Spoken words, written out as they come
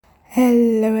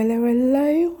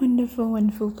Hello,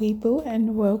 wonderful people,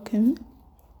 and welcome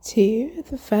to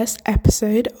the first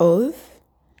episode of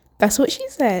That's What She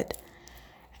Said.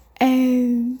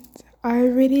 And I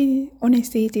really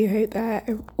honestly do hope that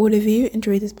all of you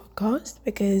enjoy this podcast,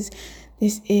 because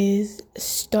this is the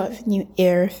start of a new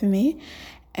era for me,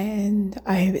 and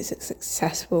I hope it's a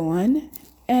successful one.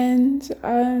 And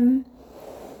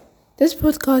this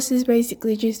podcast is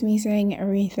basically just me saying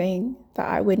everything that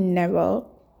I would never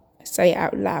say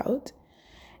out loud,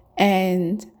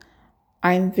 and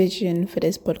I envision for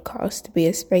this podcast to be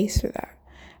a space for that.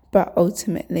 But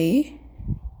ultimately,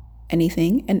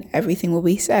 anything and everything will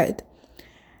be said.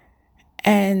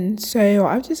 And so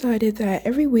I've decided that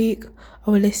every week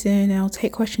I will listen and I'll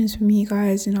take questions from you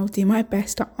guys and I'll do my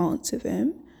best to answer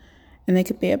them. And they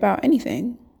could be about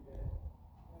anything.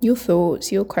 Your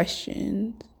thoughts, your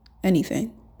questions,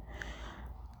 anything.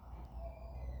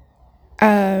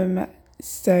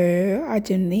 So I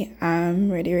genuinely am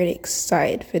really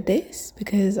excited for this,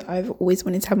 because I've always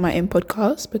wanted to have my own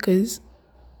podcast, because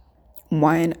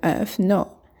why on earth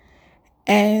not?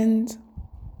 And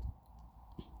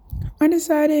I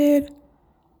decided,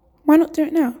 why not do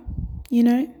it now,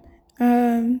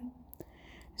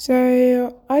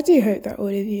 So I do hope that all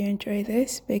of you enjoy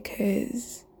this,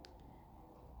 because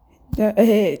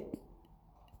it's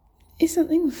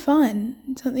something fun,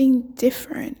 something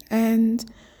different, and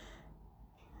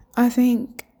I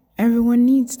think everyone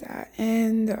needs that.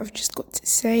 And I've just got to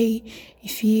say,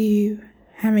 if you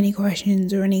have any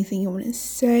questions or anything you want to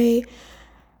say,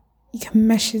 you can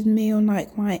message me on my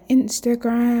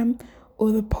Instagram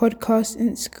or the podcast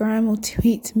Instagram, or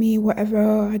tweet me,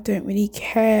 whatever. I don't really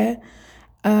care.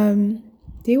 Do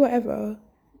whatever.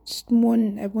 Just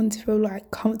want everyone to feel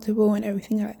comfortable and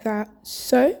everything like that.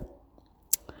 So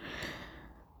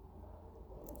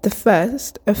the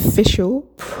first official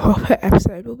proper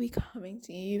episode will be coming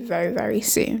to you very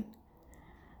soon.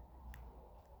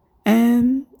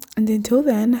 And until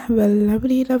then, have a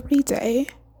lovely day,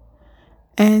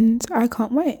 and I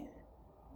can't wait.